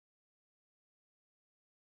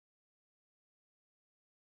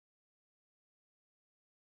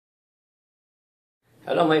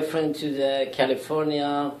Hello, my friend to the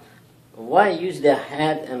California. Why use the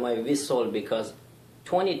hat and my whistle? Because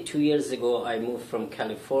 22 years ago I moved from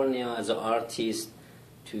California as an artist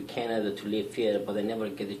to Canada to live here, but I never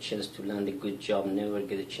get a chance to land a good job, never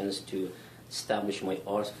get a chance to establish my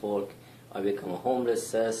artwork. I become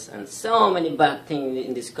homeless and so many bad things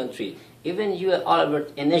in this country. Even you,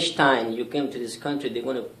 Albert Einstein, you came to this country, they're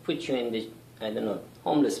going to put you in the, I don't know,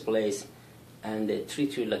 homeless place, and they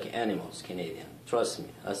treat you like animals, Canadian. Trust me,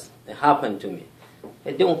 it happened to me.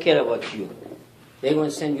 They don't care about you. They're going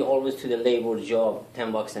to send you always to the labor job,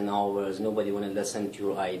 $10 an hour. Nobody want to listen to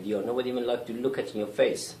your idea. Nobody even like to look at your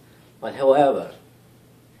face. But however,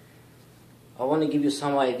 I want to give you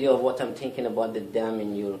some idea of what I'm thinking about the dam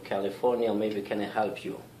in your California. Maybe can I help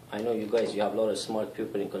you? I know you guys, you have a lot of smart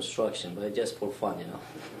people in construction, but it's just for fun, you know.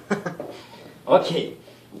 Okay,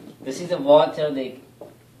 this is the water. They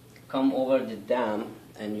come over the dam,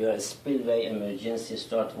 and your spillway emergency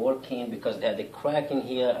start working because they had a crack in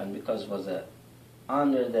here, and because it was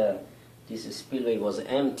this spillway was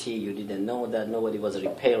empty. You didn't know that. Nobody was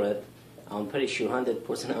repaired. I'm pretty sure,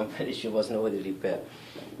 100%, I'm pretty sure was nobody repaired.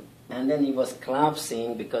 And then it was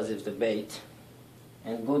collapsing because of the weight,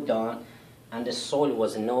 and go down, and the soil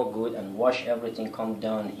was no good, and wash everything, come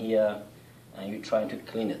down here, and you try to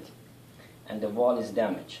clean it, and the wall is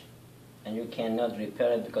damaged, and you cannot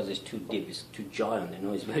repair it because it's too deep, it's too giant, you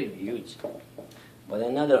know, it's very huge. But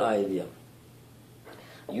another idea,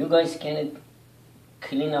 you guys can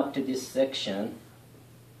clean up to this section,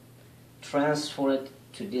 transfer it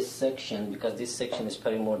to this section, because this section is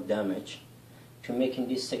pretty more damaged, to making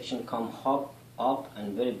this section come up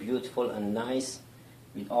and very beautiful and nice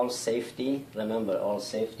with all safety. Remember, all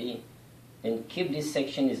safety. And keep this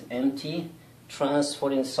section is empty,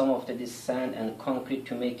 transferring some of this sand and concrete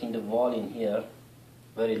to making the wall in here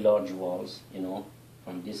very large walls, you know,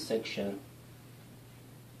 from this section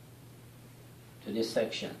to this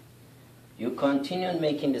section. You continue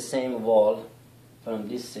making the same wall from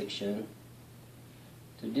this section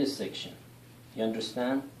to this section. You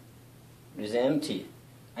understand? It is empty,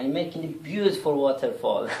 and making a beautiful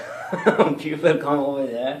waterfall. People come over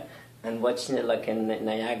there and watching it like a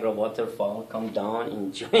Niagara waterfall, come down,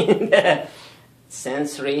 enjoying the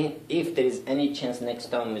sensory. If there is any chance next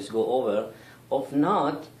time we go over. If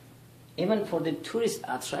not, even for the tourist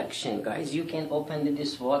attraction, guys, you can open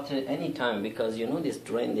this water anytime, because you know this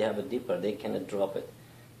drain, they have a dipper, they cannot drop it.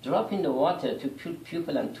 Drop in the water to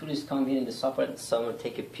people and tourists come here in the summer,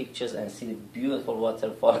 take a pictures and see the beautiful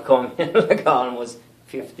waterfall come in like almost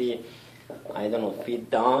 50, I don't know, feet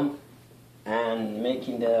down, and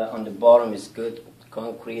making on the bottom is good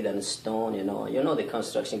concrete and stone, you know the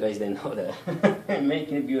construction guys, they know that.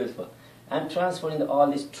 Making it beautiful. And transferring all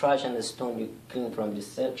this trash and the stone you clean from this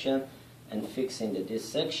section and fixing this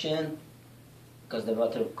section, because the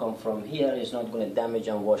water come from here is not going to damage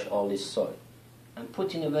and wash all this soil. And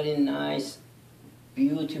putting a very nice,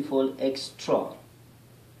 beautiful extra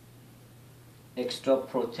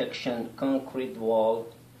protection concrete wall,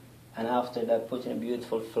 and after that putting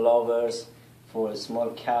beautiful flowers for a small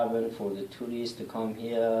cabin for the tourists to come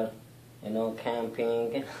here, you know,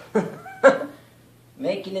 camping.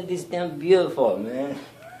 Making this damn beautiful, man.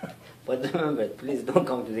 But remember, please don't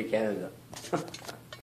come to the Canada.